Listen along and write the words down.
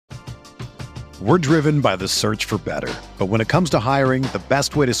We're driven by the search for better. But when it comes to hiring, the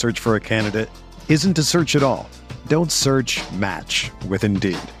best way to search for a candidate isn't to search at all. Don't search, match with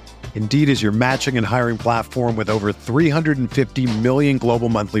Indeed. Indeed is your matching and hiring platform with over 350 million global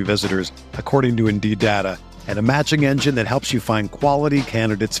monthly visitors, according to Indeed data, and a matching engine that helps you find quality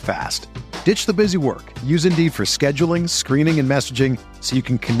candidates fast. Ditch the busy work. Use Indeed for scheduling, screening, and messaging so you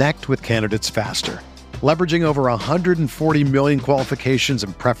can connect with candidates faster. Leveraging over 140 million qualifications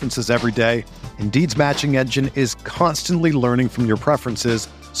and preferences every day, Indeed's matching engine is constantly learning from your preferences,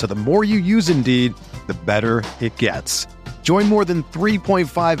 so the more you use Indeed, the better it gets. Join more than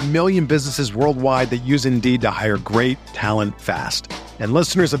 3.5 million businesses worldwide that use Indeed to hire great talent fast. And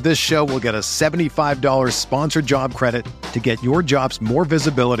listeners of this show will get a $75 sponsored job credit to get your jobs more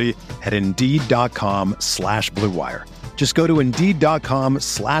visibility at Indeed.com/Blue Wire. Just go to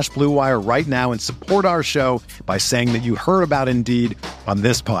Indeed.com/Blue Wire right now and support our show by saying that you heard about Indeed on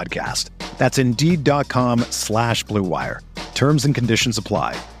this podcast. That's Indeed.com/Blue Wire. Terms and conditions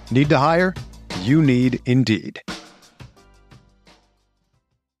apply. Need to hire? You need Indeed.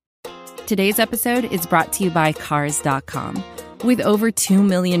 Today's episode is brought to you by Cars.com. With over 2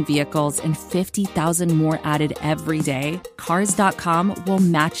 million vehicles and 50,000 more added every day, Cars.com will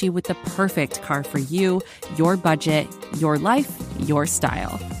match you with the perfect car for you, your budget, your life, your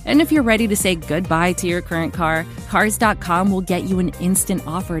style. And if you're ready to say goodbye to your current car, Cars.com will get you an instant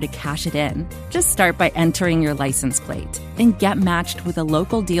offer to cash it in. Just start by entering your license plate and get matched with a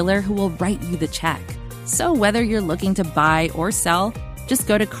local dealer who will write you the check. So whether you're looking to buy or sell, just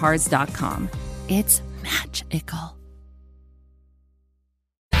go to Cars.com. It's magical.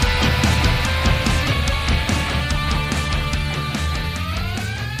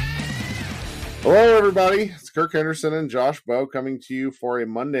 Hello, everybody. It's Kirk Henderson and Josh Bowe coming to you for a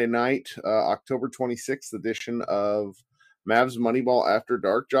Monday night, October 26th edition of Mavs Moneyball After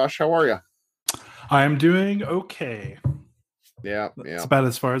Dark. Josh, how are you? I'm doing okay. Yeah. That's about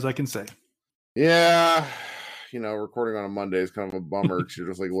as far as I can say. Yeah. You know, recording on a Monday is kind of a bummer because you're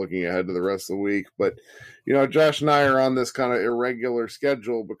just like looking ahead to the rest of the week. But, you know, Josh and I are on this kind of irregular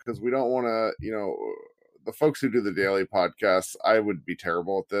schedule because we don't want to, you know, the folks who do the daily podcasts, I would be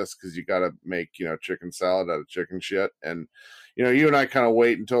terrible at this because you got to make, you know, chicken salad out of chicken shit. And, you know, you and I kind of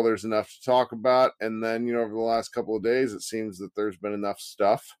wait until there's enough to talk about. And then, you know, over the last couple of days, it seems that there's been enough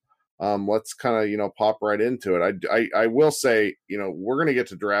stuff. Let's kind of, you know, pop right into it. I will say, you know, we're going to get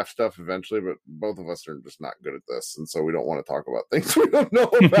to draft stuff eventually, but both of us are just not good at this. And so we don't want to talk about things we don't know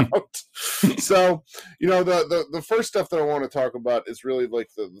about. So, you know, the first stuff that I want to talk about is really like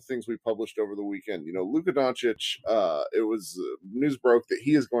the things we published over the weekend. You know, Luka Doncic, it was news broke that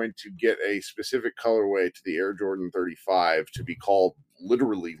he is going to get a specific colorway to the Air Jordan 35 to be called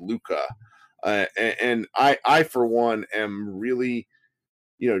literally Luka. And I, for one, am really,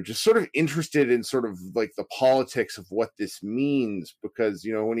 you know, just sort of interested in sort of like the politics of what this means, because,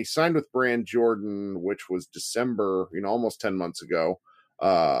 you know, when he signed with Brand Jordan, which was December, you know, almost 10 months ago,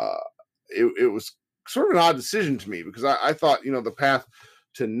 it was sort of an odd decision to me because I thought, you know, the path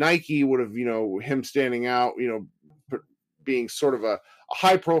to Nike would have, you know, him standing out, you know, being sort of a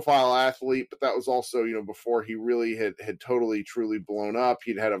high profile athlete, but that was also, you know, before he really had totally, truly blown up.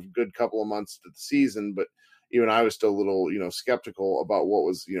 He'd had a good couple of months to the season, but even I was still a little, you know, skeptical about what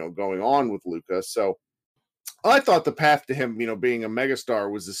was, you know, going on with Luka. So I thought the path to him, you know, being a megastar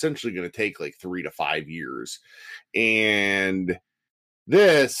was essentially going to take like 3 to 5 years. And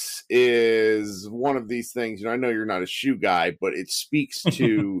this is one of these things, you know, I know you're not a shoe guy, but it speaks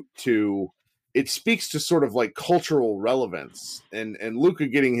to, it speaks to sort of like cultural relevance, and Luka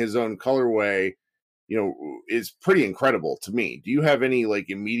getting his own colorway, you know, is pretty incredible to me. Do you have any like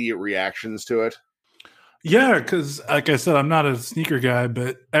immediate reactions to it? Yeah, because like I said, I'm not a sneaker guy,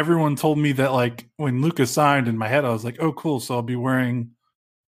 but everyone told me that like when Luka signed, in my head, I was like, oh, cool. So I'll be wearing,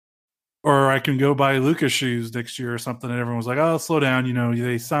 or I can go buy Luka shoes next year or something. And everyone was like, oh, slow down. You know,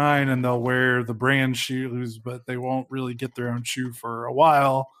 they sign and they'll wear the brand shoes, but they won't really get their own shoe for a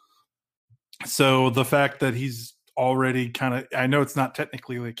while. So the fact that he's already kind of, I know it's not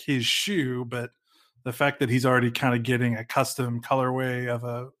technically like his shoe, but the fact that he's already kind of getting a custom colorway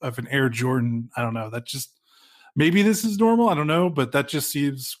of an Air Jordan, I don't know. That just, maybe this is normal. I don't know, but that just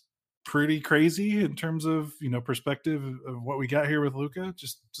seems pretty crazy in terms of, you know, perspective of what we got here with Luka.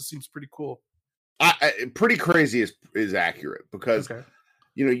 Just seems pretty cool. Pretty crazy is accurate because, okay,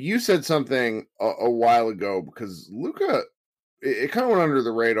 you know, you said something a while ago, because Luka, it kind of went under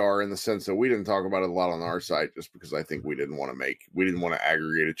the radar in the sense that we didn't talk about it a lot on our site, just because I think we didn't want to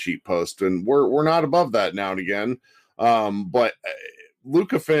aggregate a cheap post, and we're not above that now and again. But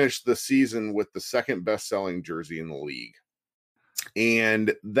Luka finished the season with the second best selling jersey in the league.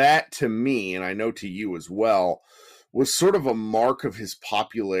 And that to me, and I know to you as well, was sort of a mark of his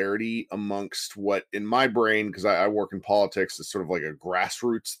popularity amongst what in my brain, because I work in politics, is sort of like a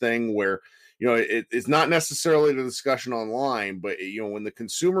grassroots thing where, it's not necessarily the discussion online, but when the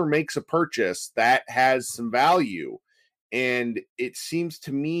consumer makes a purchase, that has some value. And it seems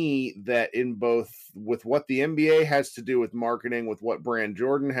to me that in both with what the NBA has to do with marketing, with what Brand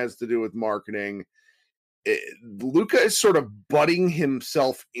Jordan has to do with marketing, Luka is sort of butting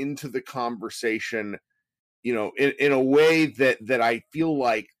himself into the conversation, in a way that I feel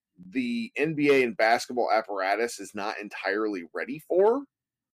like the NBA and basketball apparatus is not entirely ready for.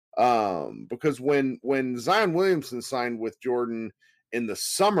 Because when Zion Williamson signed with Jordan in the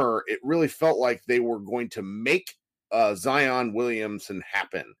summer, it really felt like they were going to make Zion Williamson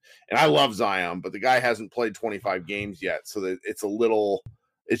happen. And I love Zion, but the guy hasn't played 25 games yet, so that it's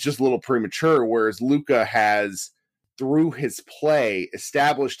just a little premature. Whereas Luka has, through his play,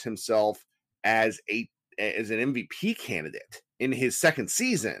 established himself as an MVP candidate in his second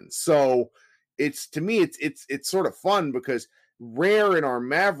season. So it's sort of fun because rare in our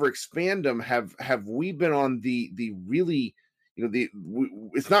Mavericks fandom have we been on the really,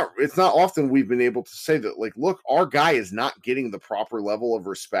 it's not often we've been able to say that, like, look, our guy is not getting the proper level of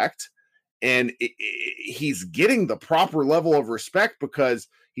respect, and he's getting the proper level of respect because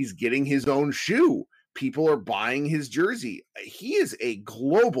he's getting his own shoe. People are buying his jersey. He is a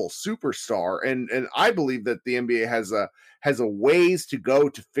global superstar, and I believe that the NBA has a ways to go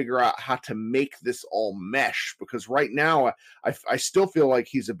to figure out how to make this all mesh, because right now I still feel like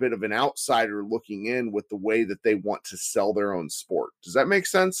he's a bit of an outsider looking in with the way that they want to sell their own sport. Does that make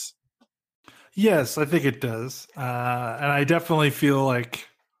sense? Yes, I think it does. And I definitely feel like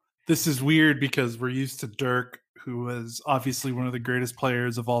this is weird because we're used to Dirk, who was obviously one of the greatest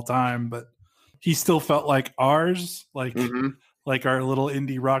players of all time, but he still felt like ours, like our little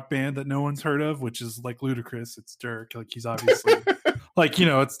indie rock band that no one's heard of, which is like ludicrous. It's Dirk. Like, he's obviously like,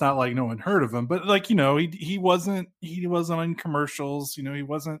 it's not like no one heard of him, but like, he wasn't in commercials, he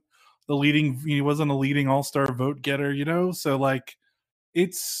wasn't a leading all-star vote getter, so like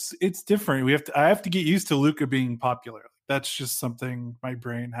it's different. I have to get used to Luka being popular. That's just something my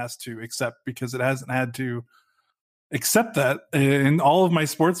brain has to accept, because it hasn't had to accept that in all of my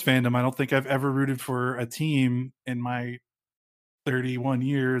sports fandom. I don't think I've ever rooted for a team in my 31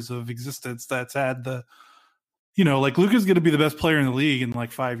 years of existence that's had the, like, Luka's going to be the best player in the league in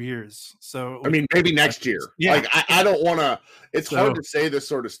like 5 years. So I mean, maybe next year. Yeah. Like, I don't want to. It's hard to say this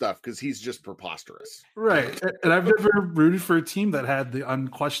sort of stuff because he's just preposterous, right? And I've never rooted for a team that had the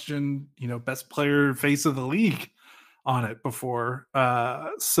unquestioned, best player face of the league on it before.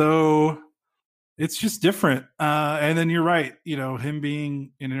 So it's just different. And then you're right. Him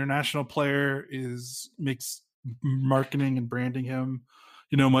being an international player makes marketing and branding him,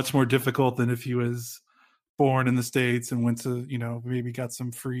 much more difficult than if he was born in the States and went to, maybe got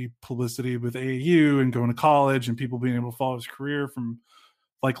some free publicity with AAU and going to college, and people being able to follow his career from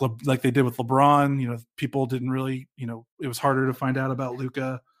like they did with LeBron. People didn't really, it was harder to find out about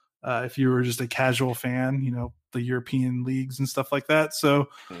Luka if you were just a casual fan, the European leagues and stuff like that. So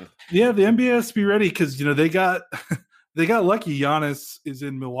yeah, the NBA has to be ready, because they got they got lucky. Giannis is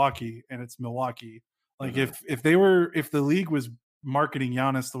in Milwaukee, and it's Milwaukee. Like, if the league was marketing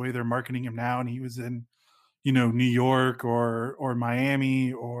Giannis the way they're marketing him now, and he was in New York or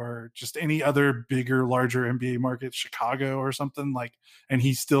Miami or just any other bigger, larger NBA market, Chicago or something, like, and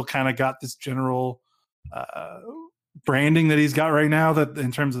he still kind of got this general branding that he's got right now, that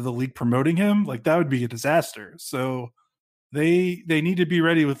in terms of the league promoting him, like, that would be a disaster. So they need to be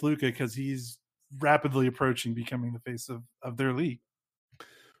ready with Luka, because he's rapidly approaching becoming the face of their league,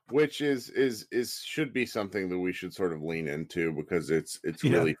 which is should be something that we should sort of lean into, because it's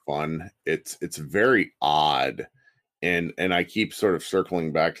really fun. It's very odd, and I keep sort of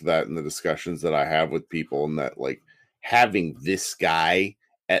circling back to that in the discussions that I have with people, and that, like, having this guy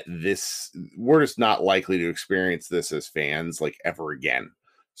at this, we're just not likely to experience this as fans, like, ever again.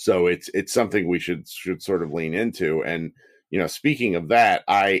 So it's something we should sort of lean into. And speaking of that,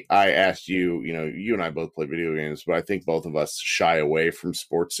 I asked you, you and I both play video games, but I think both of us shy away from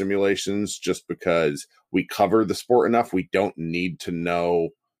sports simulations just because we cover the sport enough. We don't need to know,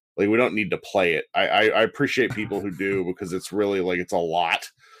 like, we don't need to play it. I appreciate people who do, because it's really, like, it's a lot.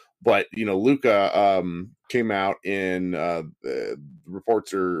 But Luka came out in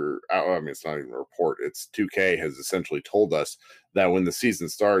reports are out. I mean, it's not even a report. It's 2K has essentially told us that when the season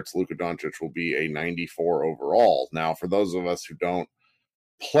starts, Luka Doncic will be a 94 overall. Now, for those of us who don't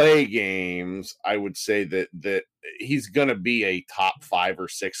play games, I would say that he's going to be a top 5 or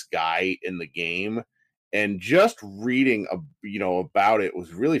 6 guy in the game. And just reading, about it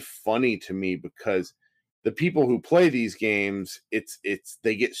was really funny to me because the people who play these games,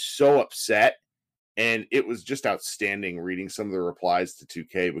 they get so upset. And it was just outstanding reading some of the replies to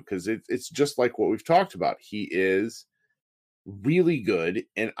 2K because it's just like what we've talked about. He is really good,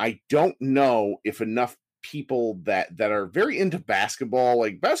 and I don't know if enough people that are very into basketball,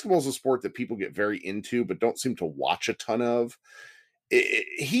 like basketball is a sport that people get very into but don't seem to watch a ton of.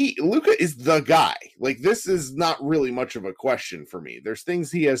 Luka is the guy. Like, this is not really much of a question for me. There's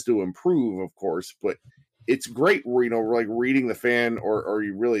things he has to improve, of course, but it's great, like reading the fan or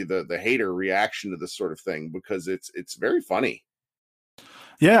really the hater reaction to this sort of thing because it's very funny.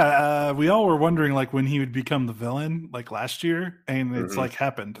 Yeah, we all were wondering like when he would become the villain, like last year, and it's like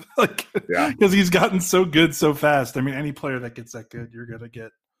happened, like because he's gotten so good so fast. I mean, any player that gets that good, you're gonna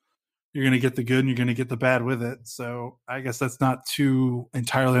get the good and you're gonna get the bad with it. So I guess that's not too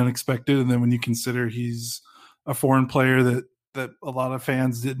entirely unexpected. And then when you consider he's a foreign player that a lot of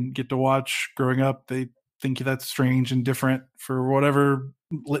fans didn't get to watch growing up, they think that's strange and different for whatever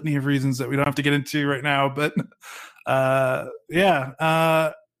litany of reasons that we don't have to get into right now. But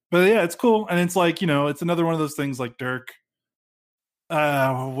it's cool. And it's like, it's another one of those things like Dirk. When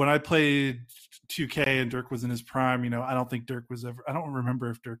I played 2K and Dirk was in his prime, I don't remember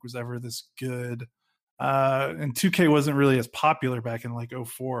if Dirk was ever this good. And 2K wasn't really as popular back in like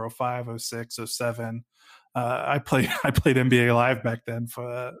 04, 05, 06, 07. I played NBA Live back then,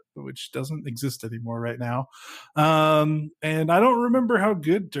 which doesn't exist anymore right now. And I don't remember how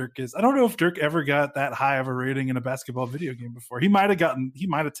good Dirk is. I don't know if Dirk ever got that high of a rating in a basketball video game before. He might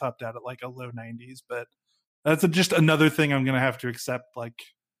have topped out at like a low 90s, but that's just another thing I'm going to have to accept. Like,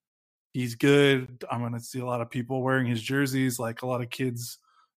 he's good. I'm going to see a lot of people wearing his jerseys. Like, a lot of kids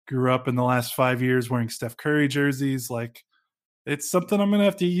grew up in the last 5 years wearing Steph Curry jerseys. Like, it's something I'm going to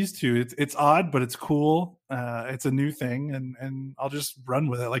have to get used to. It's odd, but it's cool. It's a new thing, and I'll just run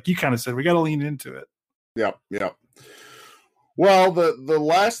with it. Like you kind of said, we got to lean into it. Yep. Well, the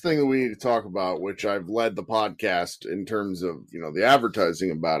last thing that we need to talk about, which I've led the podcast in terms of, the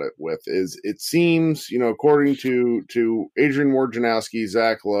advertising about it with, is it seems, according to Adrian Wojnarowski,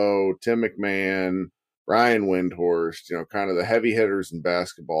 Zach Lowe, Tim McMahon, Brian Windhorst, kind of the heavy hitters in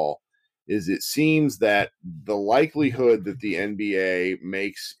basketball, is it seems that the likelihood that the NBA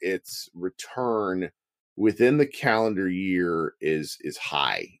makes its return within the calendar year is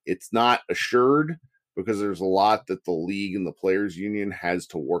high. It's not assured because there's a lot that the league and the players union has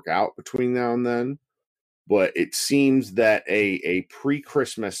to work out between now and then. But it seems that a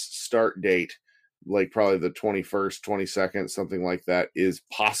pre-Christmas start date, like probably the 21st, 22nd, something like that, is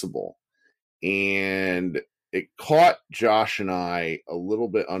possible. And it caught Josh and I a little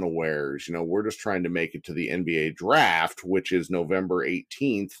bit unawares. We're just trying to make it to the NBA draft, which is November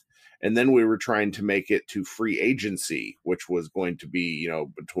 18th. And then we were trying to make it to free agency, which was going to be,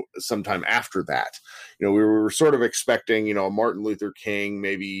 sometime after that. We were sort of expecting, a Martin Luther King,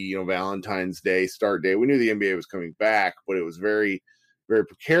 maybe, Valentine's Day start day. We knew the NBA was coming back, but it was very, very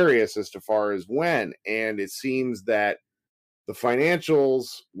precarious as to far as when. And it seems that the financials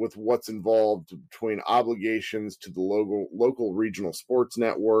with what's involved between obligations to the local regional sports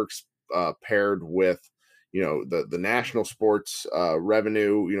networks, paired with, the national sports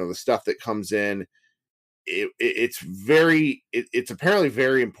revenue, the stuff that comes in, it's apparently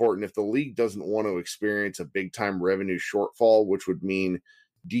very important if the league doesn't want to experience a big time revenue shortfall, which would mean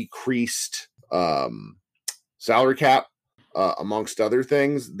decreased salary cap, amongst other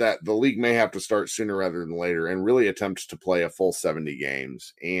things, that the league may have to start sooner rather than later and really attempt to play a full 70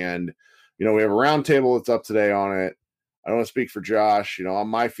 games. And, we have a roundtable that's up today on it. I don't want to speak for Josh.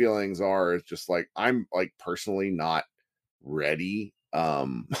 My feelings are, it's just like, I'm like personally not ready.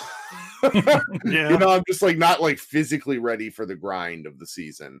 I'm just like not like physically ready for the grind of the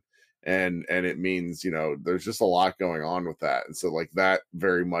season. And it means, there's just a lot going on with that. And so like that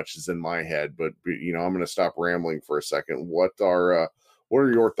very much is in my head, but I'm going to stop rambling for a second. What are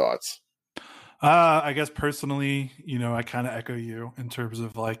your thoughts? I guess personally, I kind of echo you in terms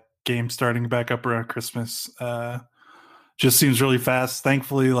of like games starting back up around Christmas. Just seems really fast.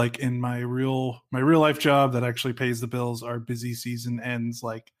 Thankfully, like in my real life job that actually pays the bills, our busy season ends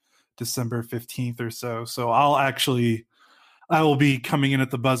like December 15th or so. So I will be coming in at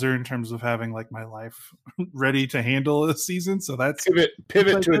the buzzer in terms of having like my life ready to handle a season. So that's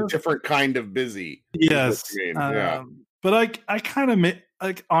pivot to a different kind of busy. Yes. But I kind of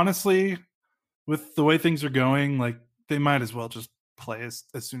like, honestly, with the way things are going, like they might as well just play as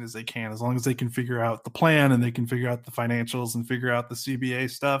soon as they can, as long as they can figure out the plan and they can figure out the financials and figure out the CBA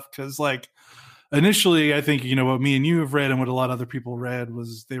stuff. Cause like, initially, I think, what me and you have read and what a lot of other people read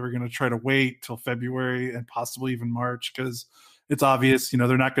was they were going to try to wait till February and possibly even March, because it's obvious,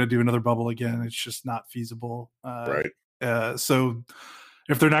 they're not going to do another bubble again. It's just not feasible. Right. So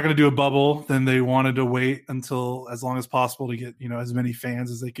if they're not going to do a bubble, then they wanted to wait until as long as possible to get, as many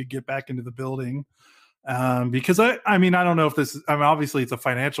fans as they could get back into the building. Because I mean, I don't know if this is, obviously it's a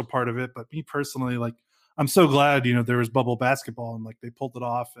financial part of it, but me personally, like, I'm so glad, there was bubble basketball and like they pulled it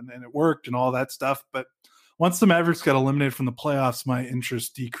off and it worked and all that stuff. But once the Mavericks got eliminated from the playoffs, my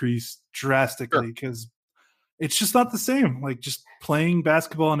interest decreased drastically because it's just not the same. Like just playing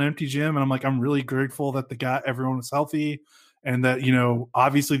basketball in an empty gym. And I'm like, I'm really grateful that everyone was healthy and that,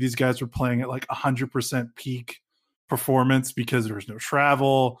 obviously these guys were playing at like 100% peak performance because there was no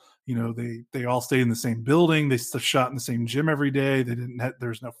travel. They all stayed in the same building. They shot in the same gym every day.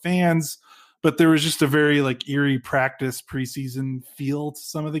 There's no fans. But there was just a very like eerie practice preseason feel to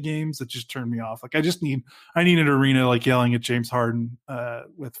some of the games that just turned me off. Like I need an arena like yelling at James Harden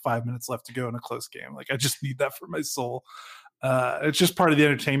with 5 minutes left to go in a close game. Like I just need that for my soul. It's just part of the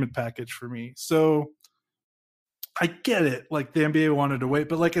entertainment package for me. So I get it. Like the NBA wanted to wait,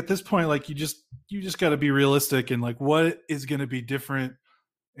 but like at this point, like you just got to be realistic and like what is going to be different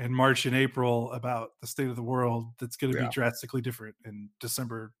in March and April about the state of the world that's going to be drastically different in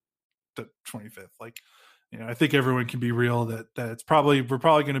December the 25th. Like, I think everyone can be real that we're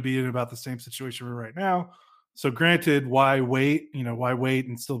probably going to be in about the same situation we're right now. So granted, why wait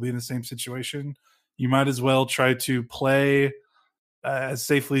and still be in the same situation? You might as well try to play as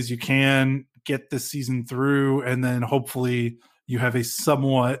safely as you can, get this season through, and then hopefully you have a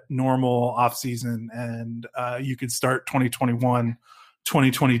somewhat normal off season and you could start 2021,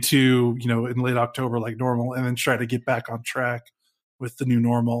 2022, in late October like normal, and then try to get back on track with the new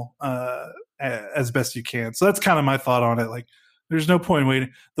normal as best you can. So that's kind of my thought on it. Like, there's no point in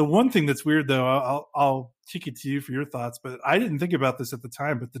waiting. The one thing that's weird, though, I'll kick it to you for your thoughts, but I didn't think about this at the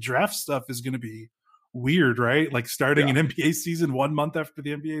time, but the draft stuff is going to be weird, right? Like starting an NBA season 1 month after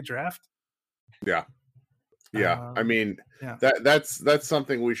the NBA draft. Yeah. I mean, that's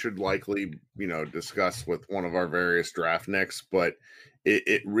something we should likely, discuss with one of our various draft nicks, but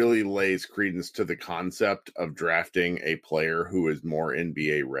it really lays credence to the concept of drafting a player who is more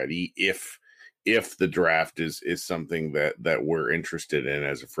NBA ready if the draft is something that we're interested in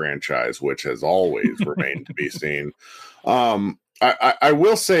as a franchise, which has always remained to be seen. I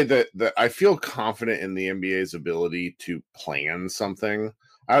will say that I feel confident in the NBA's ability to plan something.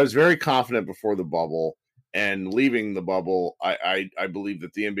 I was very confident before the bubble. And leaving the bubble, I believe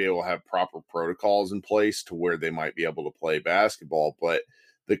that the NBA will have proper protocols in place to where they might be able to play basketball. But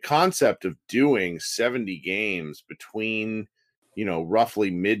the concept of doing 70 games between,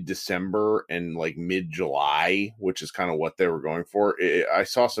 roughly mid-December and like mid-July, which is kind of what they were going for. I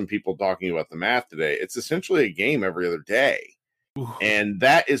saw some people talking about the math today. It's essentially a game every other day. And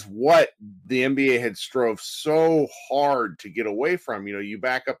that is what the NBA had strove so hard to get away from. You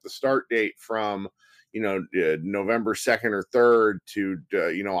back up the start date from November 2nd or 3rd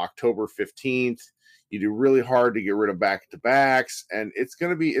to, October 15th. You do really hard to get rid of back-to-backs, and it's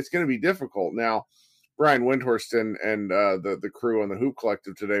going to be difficult. Now, Brian Windhorst and the crew on the Hoop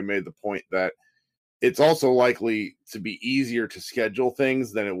Collective today made the point that it's also likely to be easier to schedule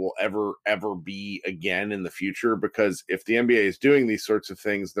things than it will ever be again in the future, because if the NBA is doing these sorts of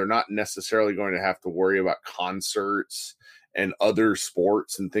things, they're not necessarily going to have to worry about concerts and other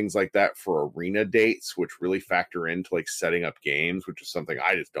sports and things like that for arena dates, which really factor into like setting up games, which is something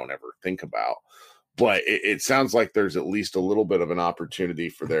I just don't ever think about. But it sounds like there's at least a little bit of an opportunity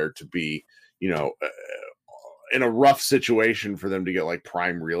for there to be, in a rough situation for them to get like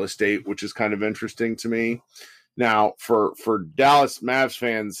prime real estate, which is kind of interesting to me. Now, for Dallas Mavs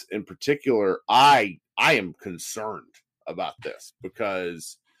fans in particular, I am concerned about this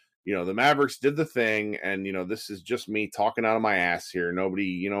because the Mavericks did the thing, and, this is just me talking out of my ass here.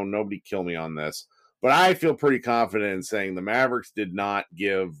 Nobody kill me on this. But I feel pretty confident in saying the Mavericks did not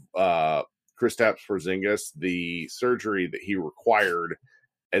give Kristaps Porzingis the surgery that he required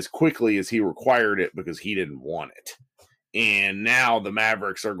as quickly as he required it because he didn't want it. And now the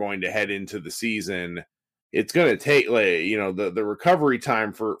Mavericks are going to head into the season. It's going to take, the recovery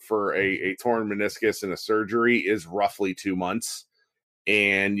time for a torn meniscus and a surgery is roughly 2 months.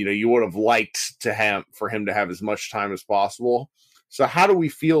 And, you would have liked for him to have as much time as possible. So how do we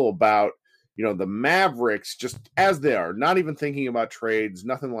feel about, the Mavericks just as they are, not even thinking about trades,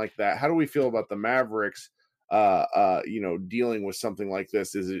 nothing like that? How do we feel about the Mavericks, dealing with something like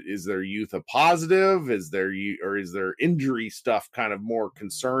this? Is their youth a positive? Is their injury stuff kind of more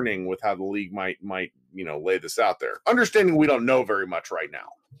concerning with how the league might, lay this out there? Understanding we don't know very much right now.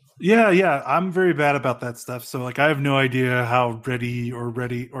 Yeah. I'm very bad about that stuff. So like I have no idea how ready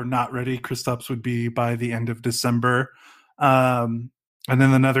or not ready Kristaps would be by the end of December. And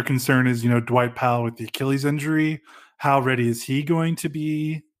then another concern is, Dwight Powell with the Achilles injury. How ready is he going to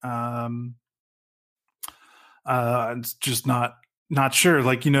be? It's just not sure.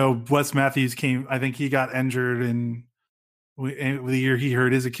 Like, Wes Matthews I think he got injured in the year he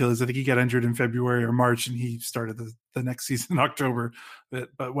hurt his Achilles. I think he got injured in February or March, and he started the next season in October. But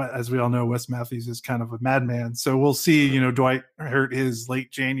as we all know, Wes Matthews is kind of a madman. So we'll see. Dwight hurt his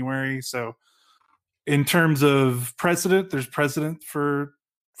late January. So in terms of precedent, there's precedent for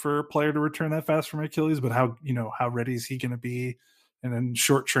a player to return that fast from Achilles. But how ready is he going to be? And then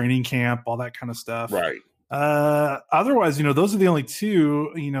short training camp, all that kind of stuff. Right. Otherwise, those are the only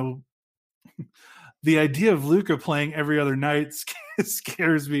two. The idea of Luka playing every other night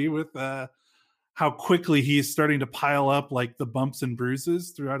scares me with how quickly he's starting to pile up like the bumps and bruises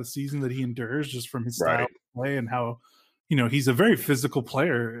throughout a season that he endures just from his style of play, and how he's a very physical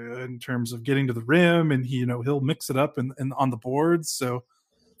player in terms of getting to the rim, and he'll mix it up and on the boards. So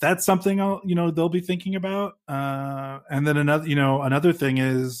that's something they'll be thinking about. And then another thing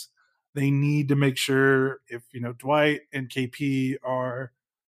is they need to make sure if Dwight and KP are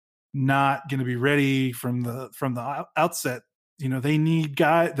not going to be ready from the outset. They need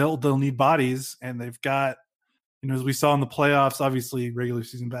they'll need bodies, and they've got, as we saw in the playoffs, obviously regular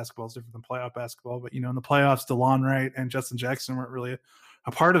season basketball is different than playoff basketball, but in the playoffs, DeLon Wright and Justin Jackson weren't really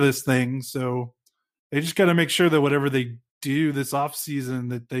a part of this thing. So they just got to make sure that whatever they do this off season,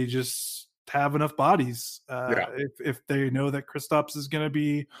 that they just have enough bodies. If they know that Kristaps is going to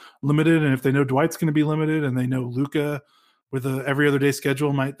be limited, and if they know Dwight's going to be limited, and they know Luka with a every other day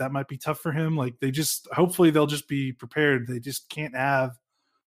schedule might be tough for him. Like hopefully they'll just be prepared. They just can't have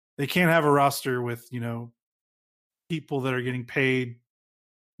a roster with, people that are getting paid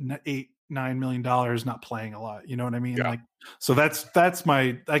 $8-9 million not playing a lot. You know what I mean? Yeah. Like, so that's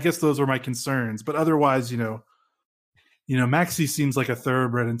I guess those are my concerns. But otherwise, Maxey seems like a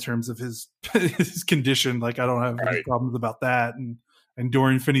thoroughbred in terms of his condition. Like I don't have any problems about that. And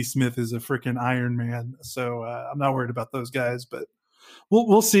Dorian Finney-Smith is a freaking Iron Man. So I'm not worried about those guys, but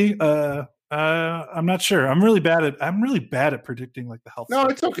we'll see. I'm not sure. I'm really bad at predicting like the health. No,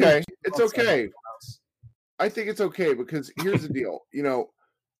 it's okay. It's okay. I think it's okay because here's the deal.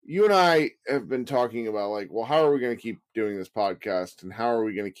 You and I have been talking about like, well, how are we going to keep doing this podcast, and how are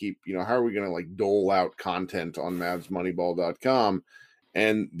we going to keep, how are we going to like dole out content on MavsMoneyball.com?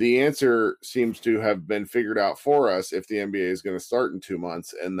 And the answer seems to have been figured out for us if the NBA is going to start in 2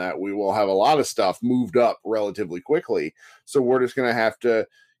 months, and that we will have a lot of stuff moved up relatively quickly. So we're just going to have to,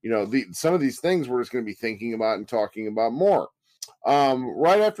 some of these things we're just going to be thinking about and talking about more.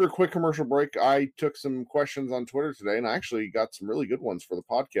 Right after a quick commercial break, I took some questions on Twitter today, and I actually got some really good ones for the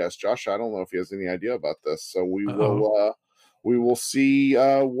podcast. Josh, I don't know if he has any idea about this, so we will see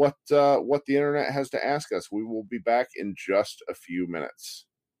what the internet has to ask us. We will be back in just a few minutes.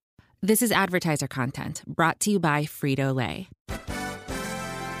 This is advertiser content brought to you by Frito-Lay.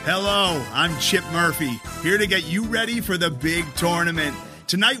 Hello, I'm Chip Murphy, here to get you ready for the big tournament.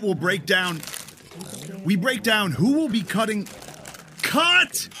 Tonight we'll break down who will be cutting.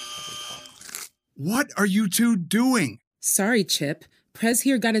 Cut! What are you two doing? Sorry, Chip. Prez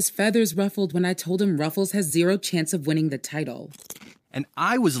here got his feathers ruffled when I told him Ruffles has zero chance of winning the title. And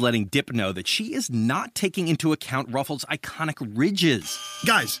I was letting Dip know that she is not taking into account Ruffles' iconic ridges.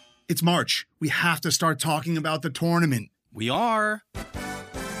 Guys, it's March. We have to start talking about the tournament. We are.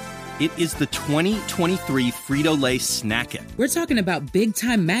 It is the 2023 Frito-Lay Snack It. We're talking about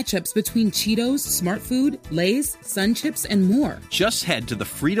big-time matchups between Cheetos, Smart Food, Lay's, Sun Chips, and more. Just head to the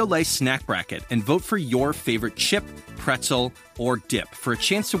Frito-Lay Snack Bracket and vote for your favorite chip, pretzel, or dip for a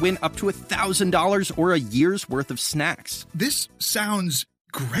chance to win up to $1,000 or a year's worth of snacks. This sounds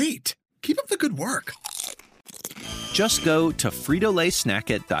great. Keep up the good work. Just go to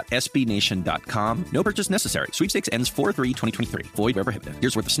fritolaysnackit.sbnation.com. No purchase necessary. Sweepstakes ends 4/3/2023. Void where prohibited.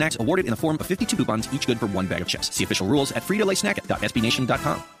 Here's worth of snacks awarded in the form of 52 coupons, each good for one bag of chips. See official rules at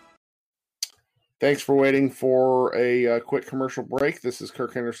fritolaysnackit.sbnation.com. Thanks for waiting for a quick commercial break. This is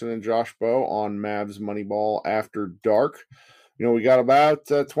Kirk Henderson and Josh Bowe on Mavs Moneyball After Dark. We got about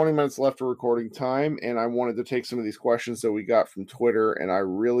 20 minutes left of recording time, and I wanted to take some of these questions that we got from Twitter, and I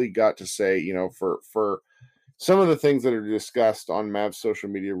really got to say, for some of the things that are discussed on Mavs social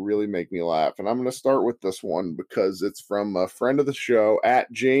media really make me laugh. And I'm going to start with this one because it's from a friend of the show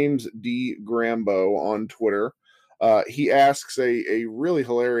at James D. Grambo on Twitter. He asks a really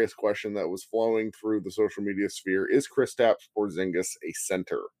hilarious question that was flowing through the social media sphere. Is Kristaps Porzingis a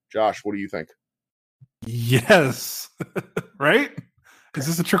center? Josh, what do you think? Yes. Right? Is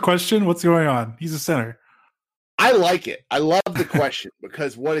this a trick question? What's going on? He's a center. I like it. I love the question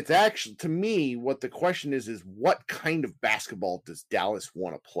because what it's actually, to me, what the question is what kind of basketball does Dallas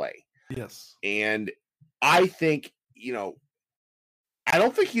want to play? Yes. And I think, I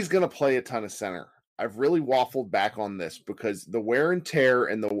don't think he's going to play a ton of center. I've really waffled back on this because the wear and tear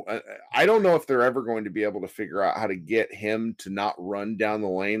and I don't know if they're ever going to be able to figure out how to get him to not run down the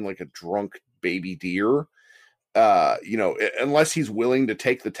lane like a drunk baby deer. Unless he's willing to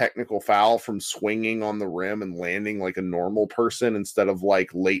take the technical foul from swinging on the rim and landing like a normal person instead of like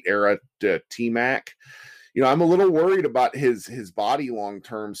late era T-Mac. I'm a little worried about his body long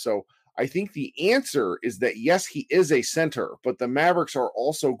term. So I think the answer is that yes, he is a center, but the Mavericks are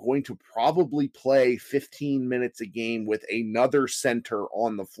also going to probably play 15 minutes a game with another center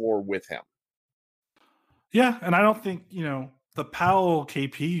on the floor with him. Yeah, and I don't think, the Powell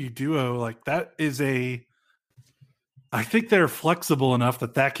KP duo, like that is I think they're flexible enough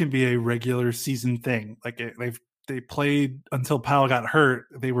that can be a regular season thing. Like they played until Powell got hurt.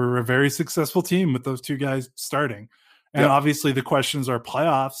 They were a very successful team with those two guys starting. And obviously the questions are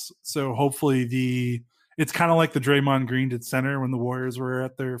playoffs. So hopefully it's kind of like the Draymond Green did center when the Warriors were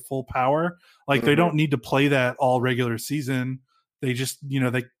at their full power. Like they don't need to play that all regular season. They just,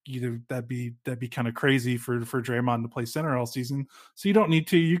 that'd be kind of crazy for Draymond to play center all season. So you don't need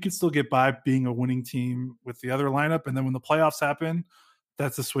to. You can still get by being a winning team with the other lineup. And then when the playoffs happen,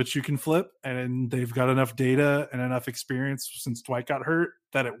 that's a switch you can flip. And they've got enough data and enough experience since Dwight got hurt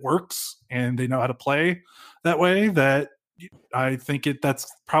that it works. And they know how to play that way, that I think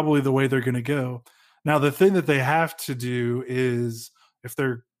that's probably the way they're going to go. Now, the thing that they have to do is if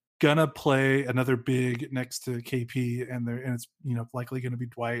they're gonna play another big next to KP and it's likely gonna be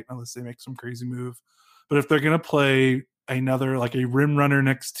Dwight unless they make some crazy move. But if they're gonna play another like a rim runner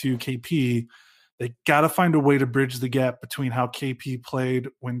next to KP, they gotta find a way to bridge the gap between how KP played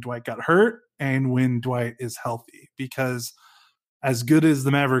when Dwight got hurt and when Dwight is healthy. Because as good as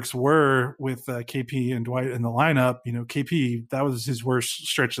the Mavericks were with KP and Dwight in the lineup, KP, that was his worst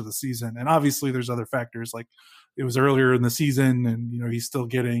stretch of the season. And obviously there's other factors, like it was earlier in the season and, he's still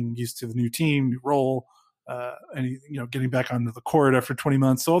getting used to the new team, new role, and he, getting back onto the court after 20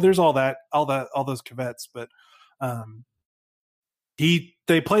 months. So there's all those caveats, but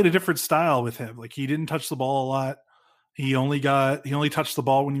they played a different style with him. Like he didn't touch the ball a lot. He only touched the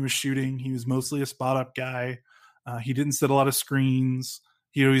ball when he was shooting. He was mostly a spot up guy. He didn't set a lot of screens.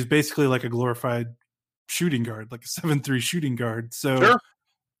 He's basically like a glorified shooting guard, like a 7'3" shooting guard. So sure.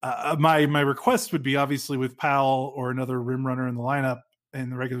 My request would be, obviously with Powell or another rim runner in the lineup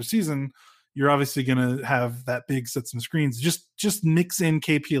in the regular season, you're obviously going to have that big set some screens. Just mix in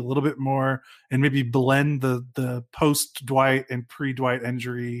KP a little bit more and maybe blend the post Dwight and pre Dwight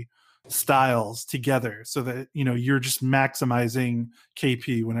injury styles together so that you're just maximizing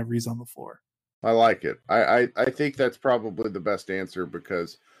KP whenever he's on the floor. I like it. I think that's probably the best answer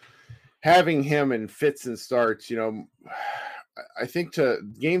because having him in fits and starts, I think to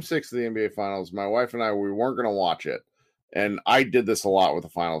Game 6 of the NBA Finals, my wife and I, we weren't going to watch it. And I did this a lot with the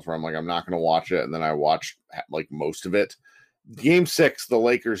Finals where I'm like, I'm not going to watch it. And then I watched like most of it. Game 6, the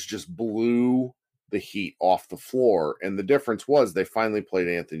Lakers just blew the Heat off the floor. And the difference was they finally played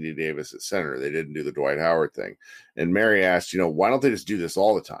Anthony Davis at center. They didn't do the Dwight Howard thing. And Mary asked, why don't they just do this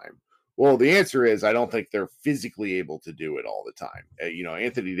all the time? Well, the answer is I don't think they're physically able to do it all the time.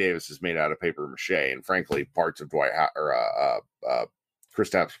 Anthony Davis is made out of paper mache, and frankly, parts of Dwight or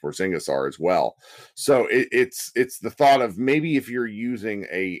Kristaps Porzingis are as well. So it's the thought of maybe if you're using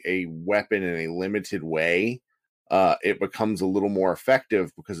a weapon in a limited way, it becomes a little more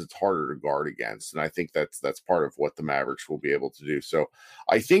effective because it's harder to guard against. And I think that's part of what the Mavericks will be able to do. So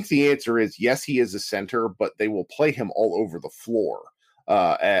I think the answer is yes, he is a center, but they will play him all over the floor.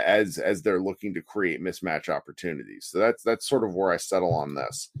 As they're looking to create mismatch opportunities. So that's sort of where I settle on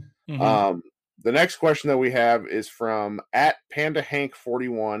this. Mm-hmm. The next question that we have is from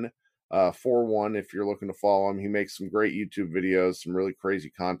 @PandaHank41, 41. If you're looking to follow him, he makes some great YouTube videos, some really crazy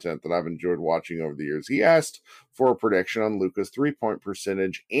content that I've enjoyed watching over the years. He asked for a prediction on Luka's 3-point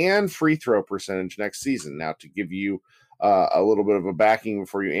percentage and free throw percentage next season. Now, to give you a little bit of a backing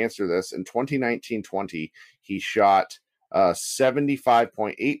before you answer this, in 2019-20, he shot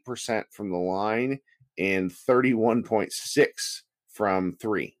 75.8% from the line and 31.6 from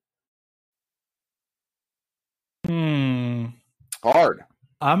three. Hard.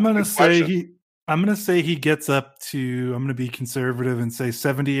 I'm gonna say he gets up to, I'm gonna be conservative and say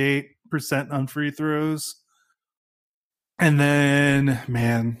 78% on free throws. And then,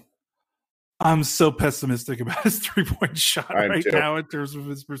 man, I'm so pessimistic about his 3-point shot now in terms of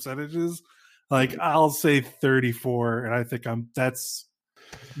his percentages. Like I'll say 34, and I think that's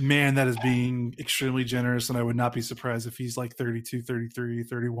Man, that is being extremely generous, and I would not be surprised if he's like 32, 33,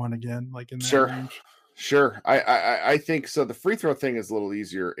 31 again, like in that range. Sure. I think so. The free throw thing is a little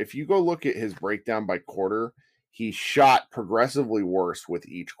easier. If you go look at his breakdown by quarter, he shot progressively worse with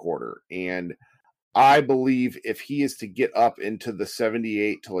each quarter. And I believe if he is to get up into the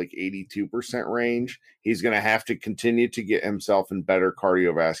 78 to like 82% range, he's going to have to continue to get himself in better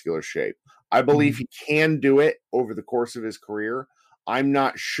cardiovascular shape. I believe he can do it over the course of his career. I'm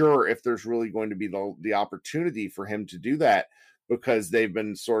not sure if there's really going to be the opportunity for him to do that because they've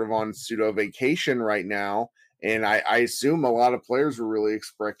been sort of on pseudo vacation right now. And I assume a lot of players were really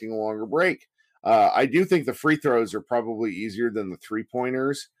expecting a longer break. I do think the free throws are probably easier than the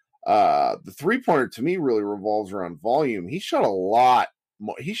three-pointers. The three-pointer to me really revolves around volume. He shot a lot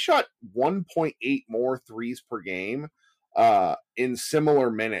more. He shot 1.8 more threes per game in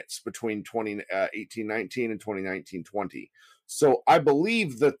similar minutes between 2018-19 and 2019-20. So I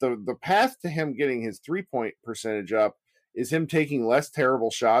believe that the path to him getting his three-point percentage up is him taking less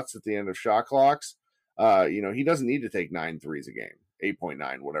terrible shots at the end of shot clocks. He doesn't need to take 9 threes a game,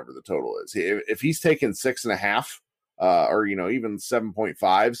 8.9, whatever the total is. If he's taking 6.5, or even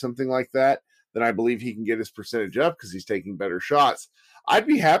 7.5, something like that, then I believe he can get his percentage up because he's taking better shots. I'd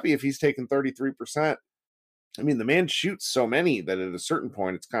be happy if he's taking 33%. I mean, the man shoots so many that at a certain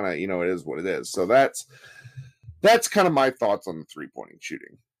point, it's kind of, it is what it is. So that's kind of my thoughts on the 3-pointing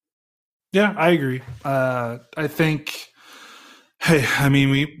shooting. Yeah, I agree. I think, hey, I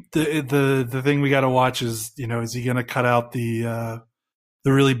mean, the thing we got to watch is, is he going to cut out the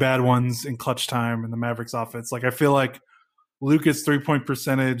really bad ones in clutch time in the Mavericks offense? Like, I feel like Luka's 3-point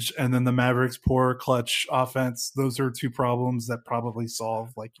percentage and then the Mavericks' poor clutch offense, those are two problems that probably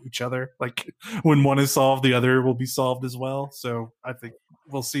solve like each other. Like when one is solved, the other will be solved as well. So I think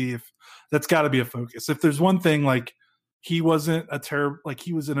we'll see if that's got to be a focus. If there's one thing, like he wasn't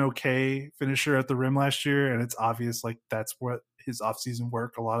he was an okay finisher at the rim last year, and it's obvious like that's what a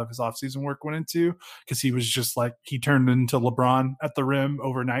lot of his offseason work went into, because he was just like, he turned into LeBron at the rim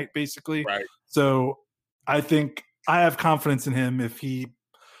overnight, basically. Right. So I think I have confidence in him. If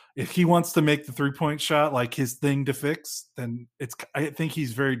he wants to make the 3-point shot like his thing to fix, then I think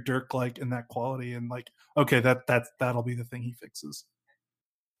he's very Dirk-like in that quality, and like, okay, that'll be the thing he fixes.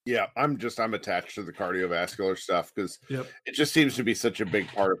 Yeah, I'm attached to the cardiovascular stuff because it just seems to be such a big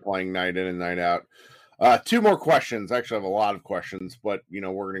part of playing night in and night out. 2 more questions. Actually, I have a lot of questions, but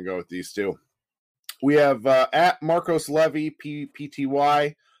we're going to go with these 2. We have at Marcos Levy,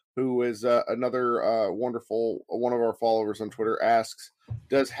 PTY, who is another wonderful one of our followers on Twitter, asks,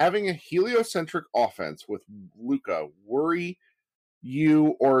 does having a heliocentric offense with Luka worry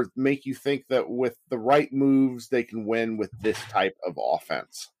you or make you think that with the right moves they can win with this type of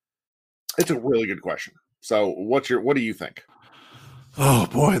offense? It's a really good question. So what do you think? Oh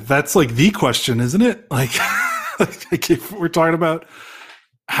boy, that's like the question, isn't it? Like, like if we're talking about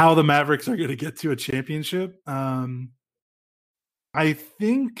how the Mavericks are going to get to a championship, I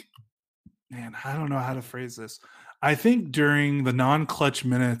think, man, I don't know how to phrase this. I think during the non-clutch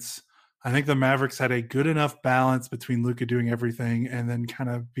minutes, I think the Mavericks had a good enough balance between Luka doing everything and then kind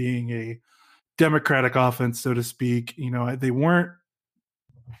of being a democratic offense, so to speak. They weren't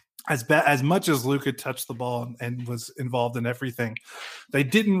as much as Luka touched the ball and was involved in everything. They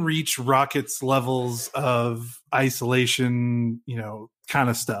didn't reach Rockets levels of isolation, kind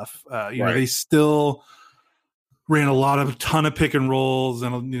of stuff. Right. They still ran a ton of pick and rolls,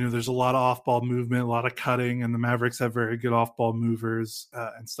 and there's a lot of off ball movement, a lot of cutting, and the Mavericks have very good off ball movers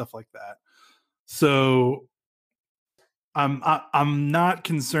and stuff like that. So I'm not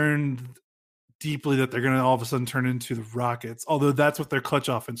concerned deeply that they're going to all of a sudden turn into the Rockets, although that's what their clutch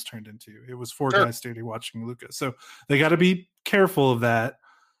offense turned into. It was 4 guys standing watching Luka. So they got to be careful of that.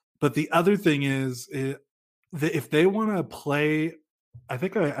 But the other thing is, if they want to play, I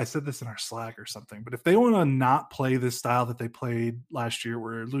think I said this in our Slack or something, but if they want to not play this style that they played last year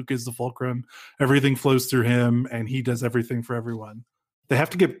where Luka is the fulcrum, everything flows through him and he does everything for everyone, they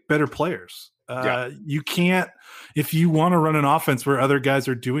have to get better players. You can't, if you want to run an offense where other guys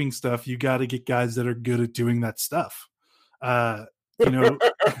are doing stuff, you got to get guys that are good at doing that stuff. I mean,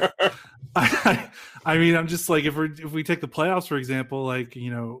 I'm just like, if we take the playoffs, for example, like,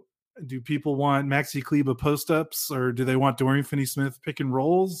 do people want Maxi Kleber post-ups or do they want Dorian Finney-Smith pick and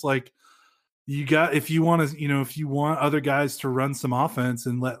rolls? Like, if you want other guys to run some offense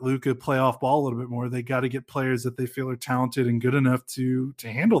and let Luka play off ball a little bit more, they got to get players that they feel are talented and good enough to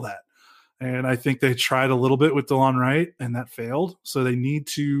handle that. And I think they tried a little bit with DeLon Wright and that failed. So they need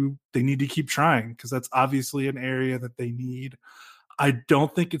to keep trying, because that's obviously an area that they need. I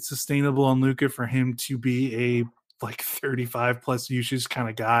don't think it's sustainable on Luka for him to be a like 35 plus usage kind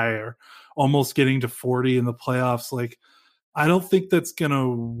of guy, or almost getting to 40 in the playoffs. Like, I don't think that's going to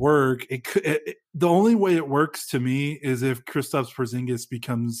work. The only way it works to me is if Kristaps Porzingis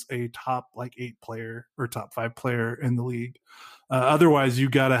becomes a top like 8 player or top 5 player in the league. Otherwise, you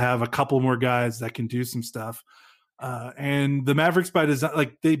got to have a couple more guys that can do some stuff. And the Mavericks, by design,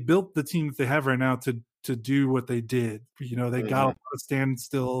 like, they built the team that they have right now to do what they did. You know, they got a lot of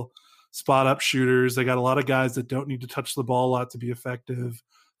standstill spot up shooters. They got a lot of guys that don't need to touch the ball a lot to be effective.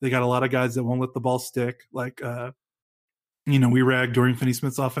 They got a lot of guys that won't let the ball stick. Like, we rag Dorian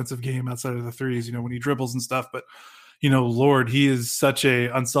Finney-Smith's offensive game outside of the threes, when he dribbles and stuff. But, Lord, he is such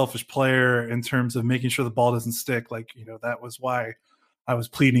a unselfish player in terms of making sure the ball doesn't stick. Like, that was why I was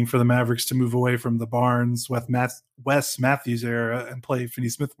pleading for the Mavericks to move away from the Barnes, Wes Matthews era and play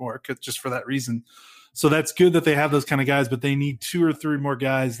Finney-Smith more, just for that reason. So that's good that they have those kind of guys, but they need 2 or 3 more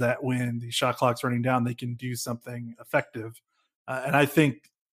guys that when the shot clock's running down, they can do something effective. And I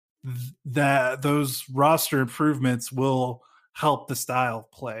think that those roster improvements will help the style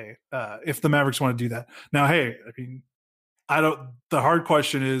play if the Mavericks want to do that. Now, hey, I mean, the hard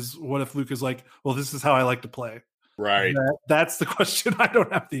question is, what if Luka's like, well, this is how I like to play? Right. That's the question I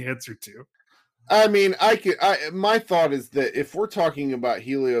don't have the answer to. I mean, my thought is that if we're talking about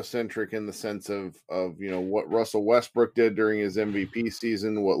heliocentric in the sense of what Russell Westbrook did during his MVP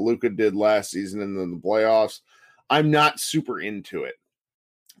season, what Luka did last season and then the playoffs, I'm not super into it.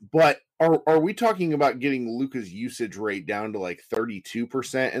 But are we talking about getting Luka's usage rate down to like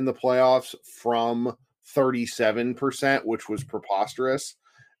 32% in the playoffs from 37%, which was preposterous?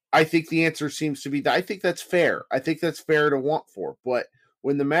 I think the answer seems to be that I think that's fair. I think that's fair to want for. But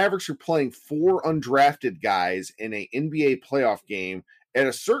when the Mavericks are playing 4 undrafted guys in an NBA playoff game, at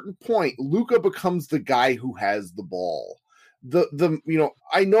a certain point, Luka becomes the guy who has the ball.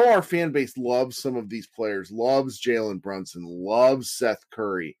 I know our fan base loves some of these players, loves Jalen Brunson, loves Seth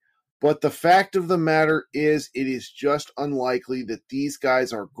Curry. But the fact of the matter is, it is just unlikely that these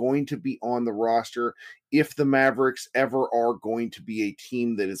guys are going to be on the roster if the Mavericks ever are going to be a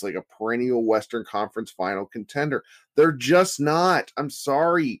team that is like a perennial Western Conference final contender. They're just not. I'm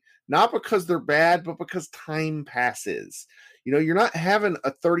sorry. Not because they're bad, but because time passes. You're not having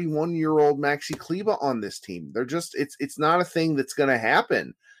a 31-year-old Maxi Kleber on this team. They're just, it's not a thing that's going to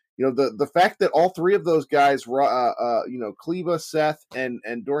happen. The fact that all 3 of those guys, Kleber, Seth,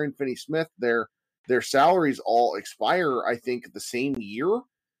 and Dorian Finney-Smith, their salaries all expire, I think, the same year.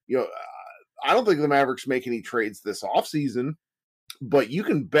 I don't think the Mavericks make any trades this offseason, but you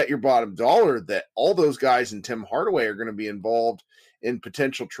can bet your bottom dollar that all those guys and Tim Hardaway are going to be involved in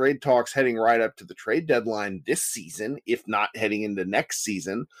potential trade talks heading right up to the trade deadline this season, if not heading into next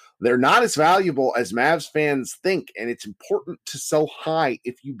season. They're not as valuable as Mavs fans think, and it's important to sell high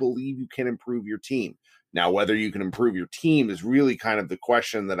if you believe you can improve your team. Now, whether you can improve your team is really kind of the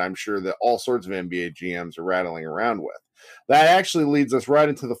question that I'm sure that all sorts of NBA GMs are rattling around with. That actually leads us right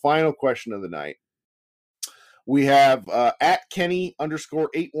into the final question of the night. We have at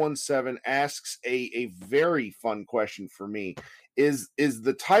Kenny_817 asks a very fun question for me. Is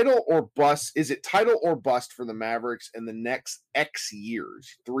the title or bust? Is it title or bust for the Mavericks in the next X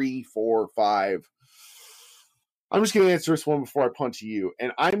years? 3, 4, 5. I'm just going to answer this one before I punt to you,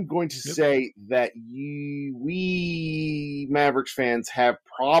 and I'm going to say that we Mavericks fans have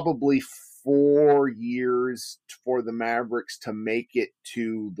probably 4 years for the Mavericks to make it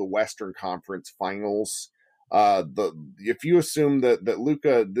to the Western Conference Finals. If you assume that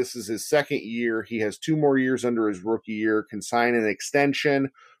Luka, this is his second year, he has 2 more years under his rookie year, can sign an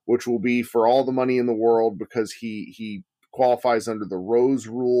extension, which will be for all the money in the world because he qualifies under the Rose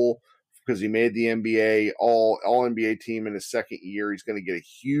Rule because he made the NBA all NBA team in his second year. He's going to get a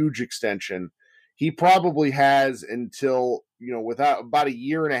huge extension. He probably has until without about a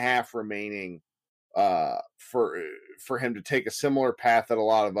year and a half remaining for him to take a similar path that a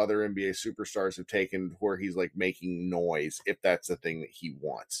lot of other NBA superstars have taken, where he's like making noise, if that's the thing that he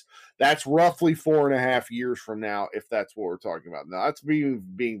wants. That's roughly 4.5 years from now, if that's what we're talking about. Now, that's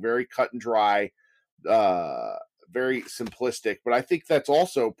being very cut and dry, very simplistic, but I think that's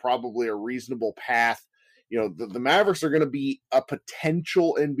also probably a reasonable path. The Mavericks are going to be a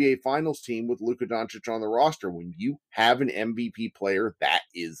potential NBA Finals team with Luka Doncic on the roster. When you have an MVP player, that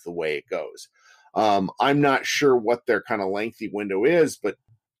is the way it goes. I'm not sure what their kind of lengthy window is, but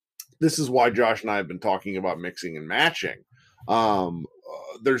this is why Josh and I have been talking about mixing and matching.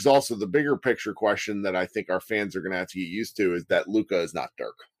 There's also the bigger picture question that I think our fans are going to have to get used to, is that Luka is not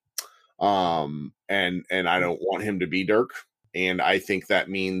Dirk. And I don't want him to be Dirk. And I think that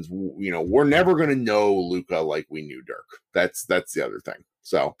means, we're never going to know Luka like we knew Dirk. That's the other thing.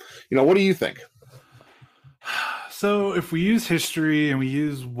 So, what do you think? So if we use history and we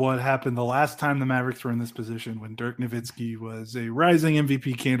use what happened the last time the Mavericks were in this position, when Dirk Nowitzki was a rising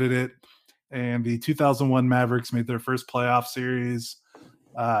MVP candidate and the 2001 Mavericks made their first playoff series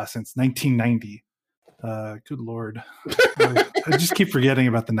since 1990. Good Lord. I just keep forgetting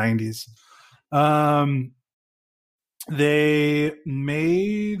about the 90s. They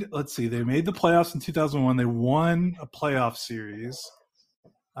made the playoffs in 2001. They won a playoff series.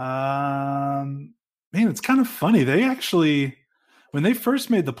 Man, it's kind of funny. They actually, when they first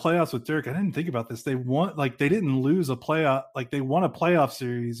made the playoffs with Dirk, I didn't think about this. They didn't lose a playoff. Like, they won a playoff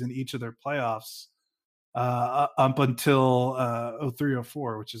series in each of their playoffs up until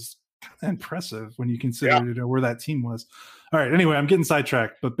 03-04, which is kind of impressive when you consider where that team was. All right. Anyway, I'm getting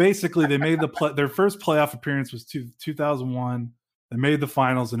sidetracked, but basically they made their first playoff appearance was 2001. They made the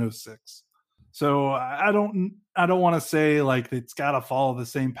finals in 2006. So I don't want to say like it's got to follow the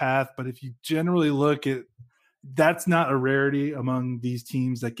same path, but if you generally look at, that's not a rarity among these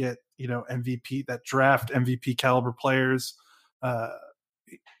teams that get, MVP, that draft MVP caliber players.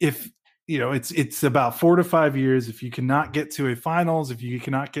 If it's about 4 to 5 years. If you cannot get to a finals, if you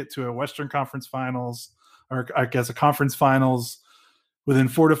cannot get to a Western Conference Finals, or I guess a conference finals within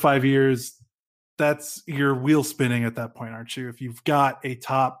 4 to 5 years, that's your wheel spinning at that point, aren't you? If you've got a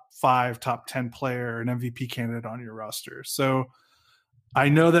top 5, top 10 player, an MVP candidate on your roster. So I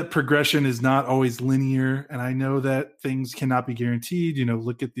know that progression is not always linear, and I know that things cannot be guaranteed.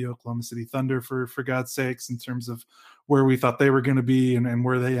 Look at the Oklahoma City Thunder for God's sakes, in terms of where we thought they were going to be and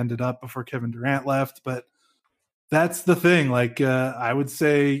where they ended up before Kevin Durant left. But that's the thing. Like, I would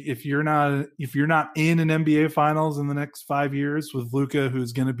say if you're not in an NBA Finals in the next 5 years with Luka,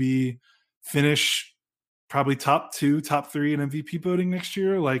 who's going to finish probably top 2, top 3 in MVP voting next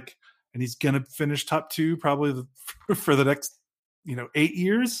year, and he's going to finish top 2 probably for the next 8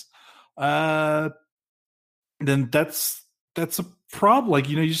 years, then that's a problem.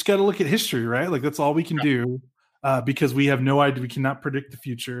 You just got to look at history, right? Like, that's all we can do, because we have no idea. We cannot predict the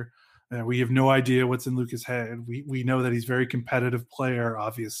future. We have no idea what's in Luka's head. We know that he's a very competitive player,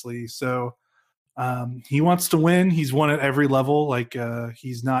 obviously. So he wants to win. He's won at every level.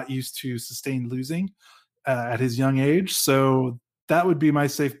 He's not used to sustained losing at his young age. So that would be my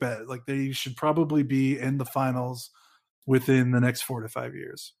safe bet. They should probably be in the finals within the next 4 to 5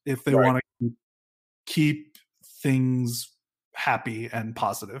 years if they want to keep things happy and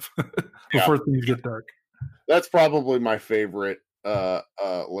positive before things get dark. That's probably my favorite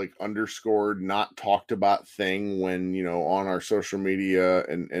underscored, not talked about thing when on our social media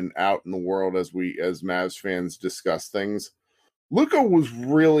and out in the world as Mavs fans discuss things. Luka was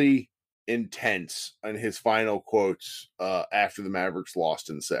really intense in his final quotes after the Mavericks lost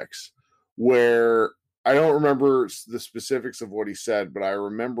in 6, where I don't remember the specifics of what he said, but I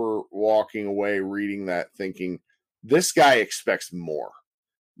remember walking away reading that thinking, this guy expects more.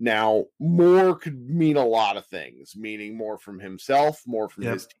 Now, more could mean a lot of things, meaning more from himself, more from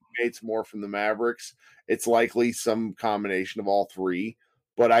his teammates, more from the Mavericks. It's likely some combination of all three.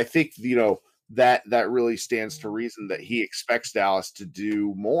 But I think, that really stands to reason that he expects Dallas to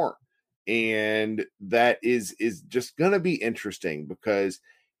do more. And that is just going to be interesting because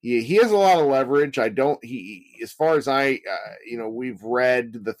he has a lot of leverage. As far as we've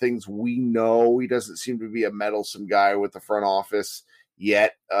read the things we know, he doesn't seem to be a meddlesome guy with the front office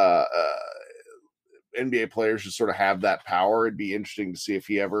yet. NBA players just sort of have that power. It'd be interesting to see if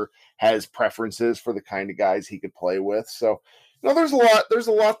he ever has preferences for the kind of guys he could play with. So, there's a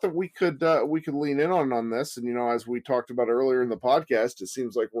lot that we could lean in on this. And, as we talked about earlier in the podcast, it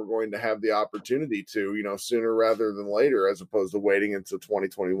seems like we're going to have the opportunity to, sooner rather than later, as opposed to waiting until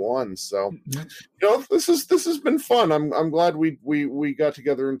 2021. So, this has been fun. I'm glad we got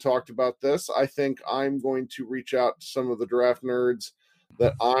together and talked about this. I think I'm going to reach out to some of the draft nerds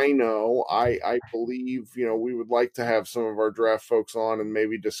that I know. I believe, we would like to have some of our draft folks on and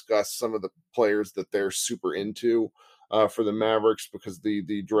maybe discuss some of the players that they're super into for the Mavericks, because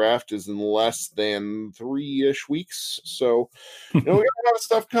the draft is in less than 3-ish weeks. So, we got a lot of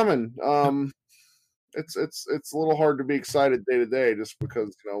stuff coming. It's a little hard to be excited day to day just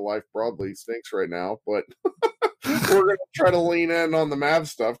because, life broadly stinks right now, but we're going to try to lean in on the Mavs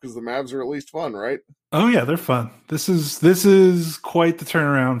stuff because the Mavs are at least fun, right? Oh yeah, they're fun. This is quite the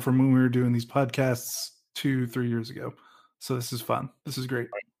turnaround from when we were doing these podcasts 2-3 years ago. So this is fun. This is great.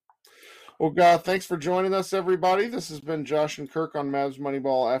 Well, God, thanks for joining us, everybody. This has been Josh and Kirk on Mavs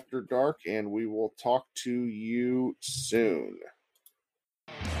Moneyball After Dark, and we will talk to you soon.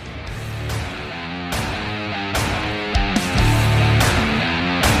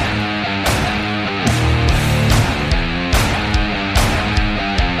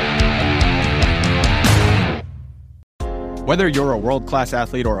 Whether you're a world-class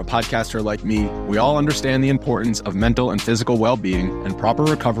athlete or a podcaster like me, we all understand the importance of mental and physical well-being and proper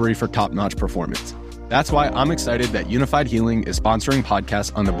recovery for top-notch performance. That's why I'm excited that Unified Healing is sponsoring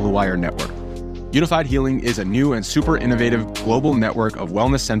podcasts on the Blue Wire Network. Unified Healing is a new and super innovative global network of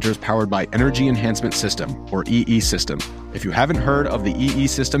wellness centers powered by Energy Enhancement System, or EE System. If you haven't heard of the EE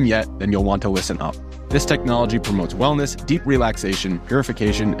System yet, then you'll want to listen up. This technology promotes wellness, deep relaxation,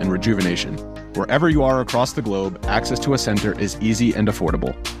 purification, and rejuvenation. Wherever you are across the globe, access to a center is easy and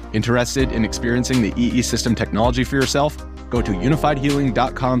affordable. Interested in experiencing the EE System technology for yourself? Go to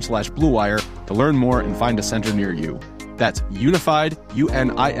unifiedhealing.com/bluewire to learn more and find a center near you. That's unified,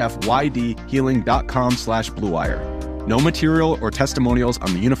 UNIFYD, healing.com/bluewire. No material or testimonials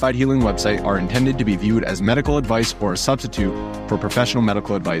on the Unified Healing website are intended to be viewed as medical advice or a substitute for professional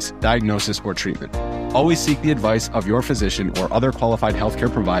medical advice, diagnosis, or treatment. Always seek the advice of your physician or other qualified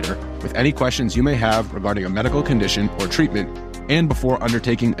healthcare provider with any questions you may have regarding a medical condition or treatment and before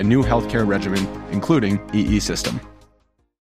undertaking a new healthcare regimen, including EE System.